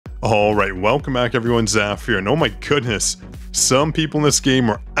Alright, welcome back everyone, Zaf here, and oh my goodness, some people in this game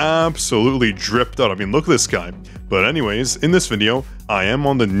are absolutely dripped out. I mean, look at this guy. But anyways, in this video, I am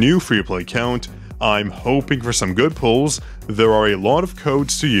on the new free play account. I'm hoping for some good pulls. There are a lot of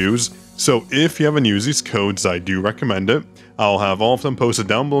codes to use, so if you haven't used these codes, I do recommend it. I'll have all of them posted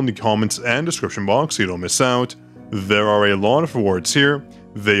down below in the comments and description box so you don't miss out. There are a lot of rewards here.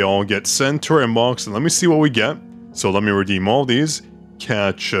 They all get sent to our inbox, and let me see what we get. So let me redeem all these.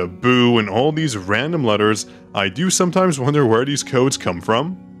 CATCHABOO and all these random letters. I do sometimes wonder where these codes come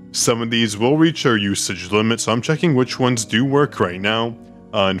from. Some of these will reach our usage limit, so I'm checking which ones do work right now.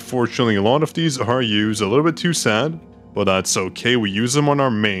 Unfortunately, a lot of these are used, a little bit too sad, but that's okay. We use them on our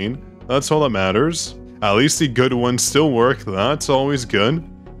main. That's all that matters. At least the good ones still work. That's always good.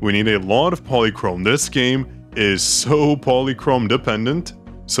 We need a lot of polychrome. This game is so polychrome dependent.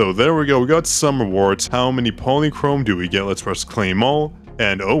 So there we go, we got some rewards. How many polychrome do we get? Let's press claim all.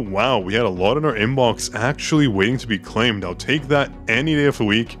 And oh wow, we had a lot in our inbox actually waiting to be claimed. I'll take that any day of the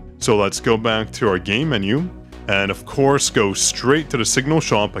week. So let's go back to our game menu. And of course, go straight to the signal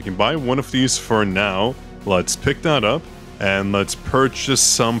shop. I can buy one of these for now. Let's pick that up. And let's purchase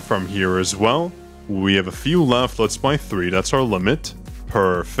some from here as well. We have a few left. Let's buy 3. That's our limit.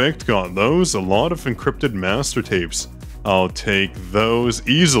 Perfect, got those. A lot of encrypted master tapes. I'll take those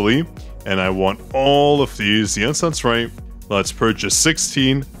easily, and I want all of these. Yes, that's right. Let's purchase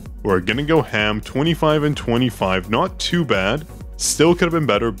 16. We're gonna go ham, 25 and 25. Not too bad. Still could have been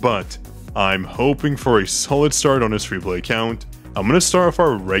better, but I'm hoping for a solid start on this free play account. I'm gonna start off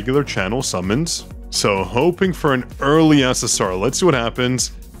our regular channel summons. So hoping for an early SSR. Let's see what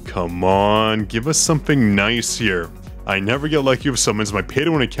happens. Come on, give us something nice here. I never get lucky with summons. My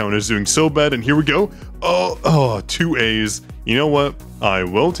pay-to-win account is doing so bad, and here we go. Oh, 2 A's. You know what? I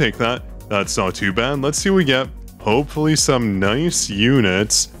will take that. That's not too bad. Let's see what we get. Hopefully some nice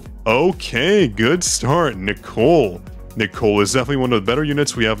units. Okay, good start. Nicole. Nicole is definitely one of the better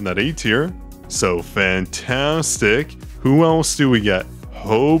units we have in that A tier. So fantastic. Who else do we get?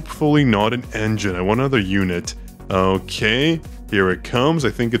 Hopefully not an engine. I want another unit. Okay, here it comes.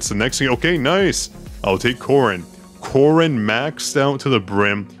 I think it's the next thing. Okay, nice. I'll take Corin. Corin maxed out to the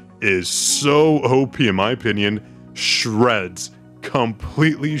brim is so OP in my opinion. Shreds.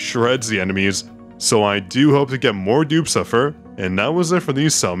 Completely shreds the enemies. So I do hope to get more dupes of her. And that was it for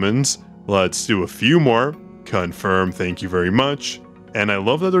these summons. Let's do a few more. Confirm, thank you very much. And I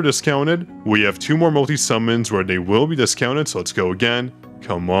love that they're discounted. We have 2 more multi-summons where they will be discounted, so let's go again.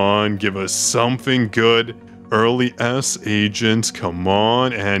 Come on, give us something good. Early S agents, come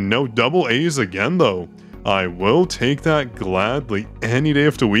on. And no double A's again though. I will take that gladly any day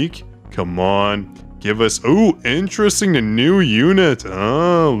of the week. Come on, give us, ooh, interesting, a new unit.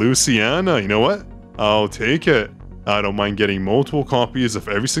 Oh, Luciana, you know what? I'll take it. I don't mind getting multiple copies of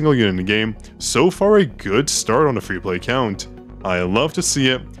every single unit in the game. So far, a good start on a free play account. I love to see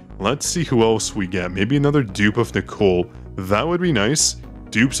it. Let's see who else we get. Maybe another dupe of Nicole. That would be nice.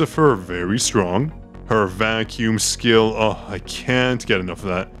 Dupes of her are very strong. Her vacuum skill, oh, I can't get enough of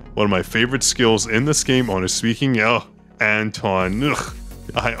that. One of my favorite skills in this game, honestly speaking. Oh, Anton. Ugh.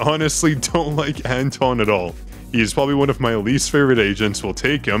 I honestly don't like Anton at all. He's probably one of my least favorite agents. We'll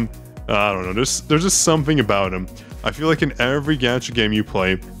take him. I don't know, there's just something about him. I feel like in every gacha game you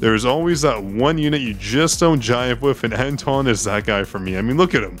play, there's always that one unit you just don't jive with, and Anton is that guy for me. I mean,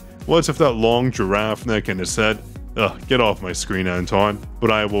 look at him. What's with that long giraffe neck in his head? Ugh, get off my screen, Anton.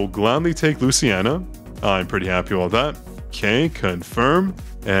 But I will gladly take Luciana. I'm pretty happy about that. Okay, confirm.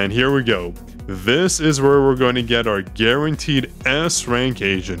 And here we go. This is where we're going to get our guaranteed S rank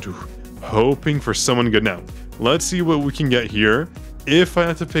agent. Ooh, hoping for someone good now. Let's see what we can get here. If I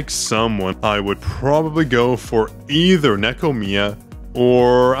had to pick someone, I would probably go for either Nekomiya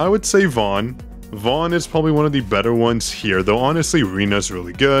or I would say Vaughn. Vaughn is probably one of the better ones here, though honestly Rena's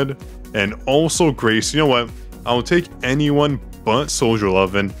really good. And also Grace. You know what? I'll take anyone but Soldier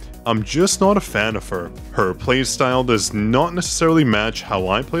 11. I'm just not a fan of her. Her playstyle does not necessarily match how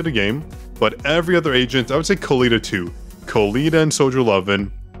I play the game, but every other agent, I would say Kolita too. Kolita and Soldier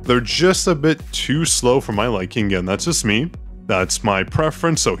 11, they're just a bit too slow for my liking, and that's just me. That's my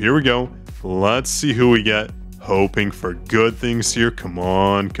preference, so here we go. Let's see who we get. Hoping for good things here. Come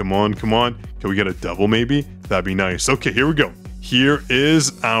on, come on, come on. Can we get a double maybe? That'd be nice. Okay, here we go. Here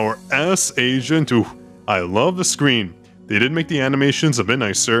is our S agent. Ooh, I love the screen. They did make the animations a bit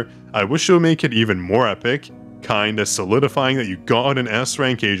nicer. I wish it would make it even more epic. Kinda solidifying that you got an S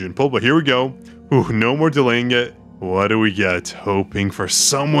rank agent pull, but here we go. Ooh, no more delaying it. What do we get? Hoping for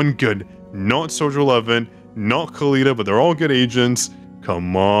someone good. Not Soldier 11, not Kalita, but they're all good agents.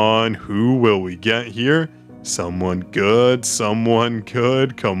 Come on, who will we get here? Someone good, someone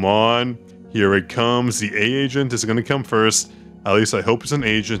good, come on. Here it comes, the A agent is gonna come first. At least I hope it's an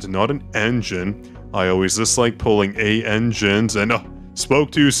agent, not an engine. I always dislike pulling A engines, and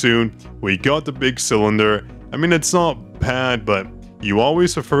spoke too soon. We got the big cylinder. I mean, it's not bad, but you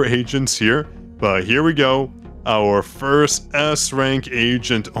always prefer agents here. But here we go, our first S-rank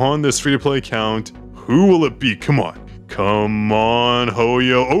agent on this free-to-play account. Who will it be? Come on. Come on,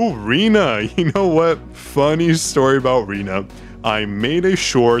 Hoyo. Oh, Rena. You know what? Funny story about Rena. I made a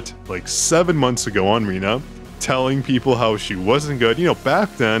short like 7 months ago on Rena, telling people how she wasn't good. You know,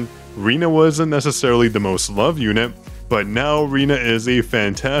 back then, Rena wasn't necessarily the most loved unit, but now Rena is a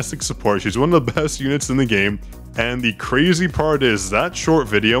fantastic support. She's one of the best units in the game, and the crazy part is that short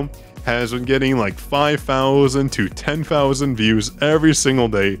video has been getting like 5,000 to 10,000 views every single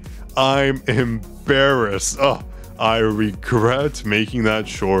day. I'm embarrassed. I regret making that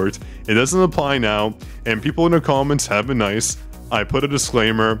short. It doesn't apply now, and people in the comments have been nice. I put a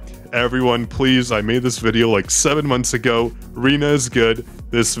disclaimer. Everyone, please, I made this video like 7 months ago. Rena is good.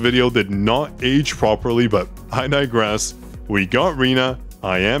 This video did not age properly, but I digress. We got Rena.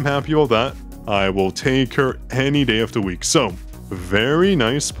 I am happy about that. I will take her any day of the week. So, very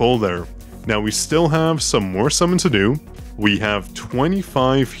nice pull there. Now, we still have some more summons to do. We have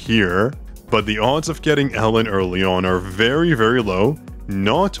 25 here, but the odds of getting Ellen early on are very, very low.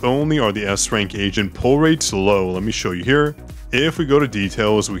 Not only are the S-rank agent pull rates low, let me show you here. If we go to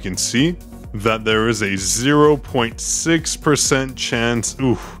details, we can see that there is a 0.6% chance,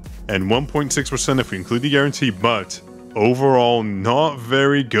 and 1.6% if we include the guarantee, but overall not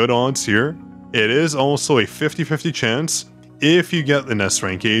very good odds here. It is also a 50-50 chance if you get an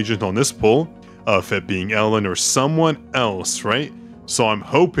S-rank agent on this pull of it being Ellen or someone else, right? So I'm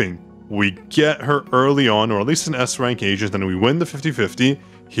hoping we get her early on, or at least an S-rank agent, and we win the 50-50.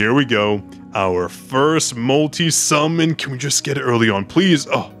 Here we go, our first multi-summon. Can we just get it early on, please?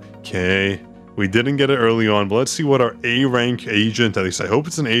 Okay. We didn't get it early on, but let's see what our A-rank agent, at least I hope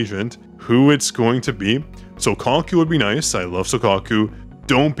it's an agent, who it's going to be. Sokaku would be nice. I love Sokaku.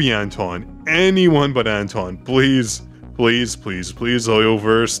 Don't be Anton. Anyone but Anton. Please, please, please, please,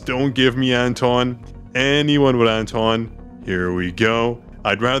 Hoyoverse. Don't give me Anton. Anyone but Anton. Here we go.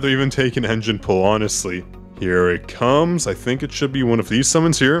 I'd rather even take an engine pull, honestly. Here it comes. I think it should be one of these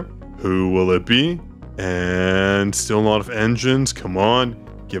summons here. Who will it be? And still a lot of engines. Come on.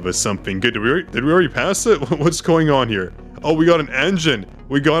 Give us something good. Did we already pass it? What's going on here? Oh, we got an engine.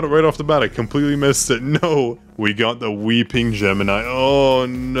 We got it right off the bat. I completely missed it. No. We got the Weeping Gemini. Oh,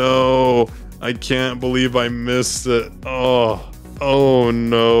 no. I can't believe I missed it. Oh,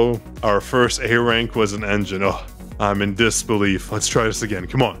 no. Our first A rank was an engine. I'm in disbelief. Let's try this again.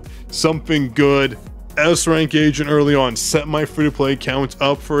 Come on. Something good. S-rank agent early on. Set my free-to-play account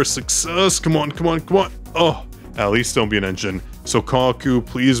up for a success. Come on, come on, come on. At least don't be an engine. Sokaku,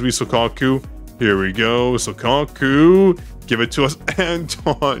 please be Sokaku. Here we go. Sokaku. Give it to us.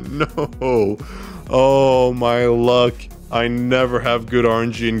 Anton, no. Oh, my luck. I never have good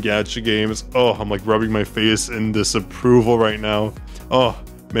RNG in gacha games. I'm like rubbing my face in disapproval right now.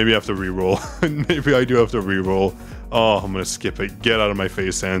 Maybe I have to reroll. Maybe I do have to reroll. I'm gonna skip it. Get out of my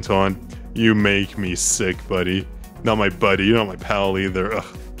face, Anton. You make me sick, buddy. Not my buddy, you're not my pal either.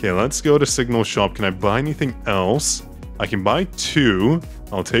 Okay, let's go to Signal Shop. Can I buy anything else? I can buy 2.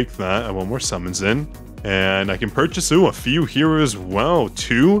 I'll take that. I want more summons in. And I can purchase, a few here as well.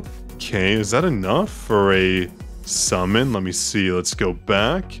 2? Okay, is that enough for a summon? Let me see. Let's go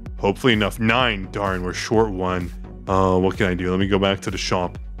back. Hopefully enough. 9. Darn, we're short 1. What can I do? Let me go back to the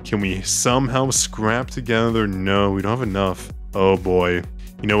shop. Can we somehow scrap together? No, we don't have enough. Oh boy.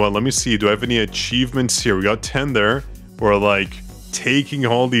 You know what? Let me see. Do I have any achievements here? We got 10 there. We're like taking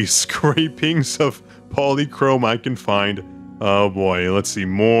all these scrapings of polychrome I can find. Oh boy. Let's see.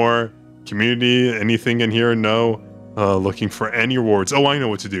 More. Community. Anything in here? No. Looking for any rewards. I know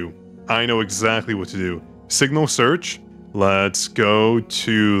what to do. I know exactly what to do. Signal search. Let's go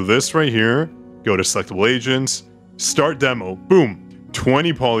to this right here. Go to selectable agents. Start demo. Boom.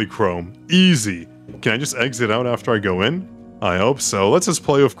 20 polychrome. Easy. Can I just exit out after I go in? I hope so. Let's just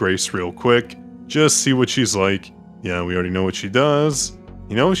play with Grace real quick. Just see what she's like. Yeah, we already know what she does.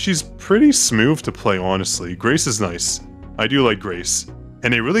 You know, she's pretty smooth to play, honestly. Grace is nice. I do like Grace.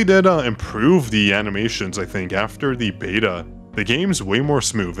 And they really did improve the animations, I think, after the beta. The game's way more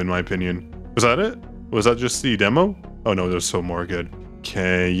smooth, in my opinion. Was that it? Was that just the demo? Oh no, there's so more good.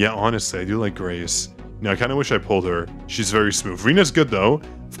 Okay, yeah, honestly, I do like Grace. Now, I kind of wish I pulled her. She's very smooth. Rena's good, though.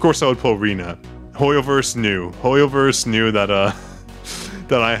 Of course, I would pull Rena. Hoyoverse knew. Hoyoverse knew that,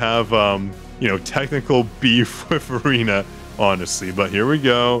 that I have, you know, technical beef with Rena, honestly. But here we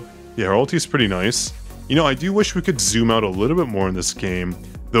go. Yeah, her ulti's pretty nice. You know, I do wish we could zoom out a little bit more in this game,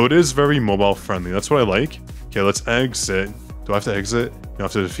 though it is very mobile friendly. That's what I like. Okay, let's exit. Do I have to exit? I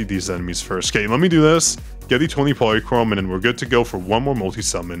have to defeat these enemies first. Okay, let me do this. Get the 20 polychrome, and then we're good to go for one more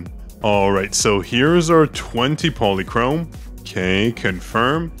multi-summon. Alright, so here's our 20 polychrome. Okay,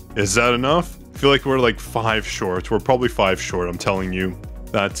 confirm. Is that enough? I feel like we're like 5 short. We're probably 5 short, I'm telling you.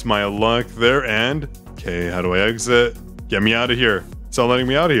 That's my luck there, and... Okay, how do I exit? Get me out of here. It's not letting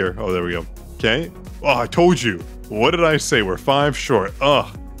me out of here. Oh, there we go. Okay. Oh, I told you. What did I say? We're 5 short.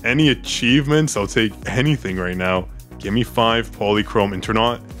 Ugh. Any achievements? I'll take anything right now. Give me 5 polychrome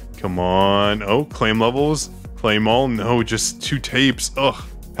internaut. Come on. Oh, claim levels. Claim all. No, just 2 tapes. Ugh.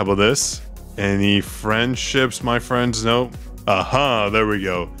 How about this? Any friendships, my friends? No. Aha, there we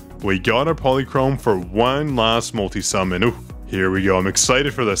go. We got our polychrome for one last multi-summon. Ooh, here we go. I'm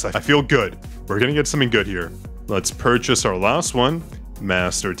excited for this. I feel good. We're gonna get something good here. Let's purchase our last one.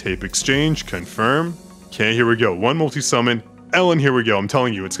 Master tape exchange. Confirm. Okay, here we go. One multi-summon. Ellen, here we go. I'm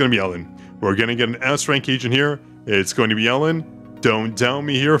telling you, it's gonna be Ellen. We're gonna get an S rank agent here. It's going to be Ellen. Don't doubt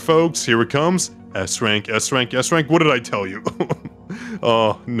me here, folks. Here it comes. S rank, S rank, S rank. What did I tell you?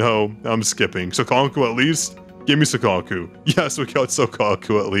 Oh, no. I'm skipping. Sokaku at least? Give me Sokaku. Yes, we got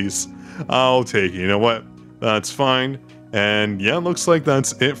Sokaku at least. I'll take it. You know what? That's fine. And yeah, looks like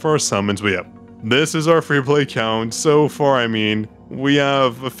that's it for our summons. But yeah, this is our free play count. So far, I mean, we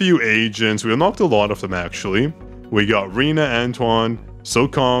have a few agents. We unlocked a lot of them, actually. We got Rena, Antoine,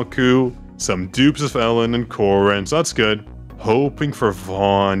 Sokaku, some dupes of Ellen and Corin, so that's good. Hoping for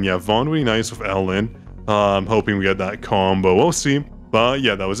Vaughn. Yeah, Vaughn would be nice with Ellen. I'm hoping we get that combo. We'll see. But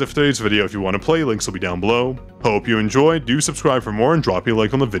yeah, that was it for today's video. If you want to play, links will be down below. Hope you enjoyed. Do subscribe for more and drop a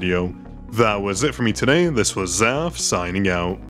like on the video. That was it for me today. This was Zaf signing out.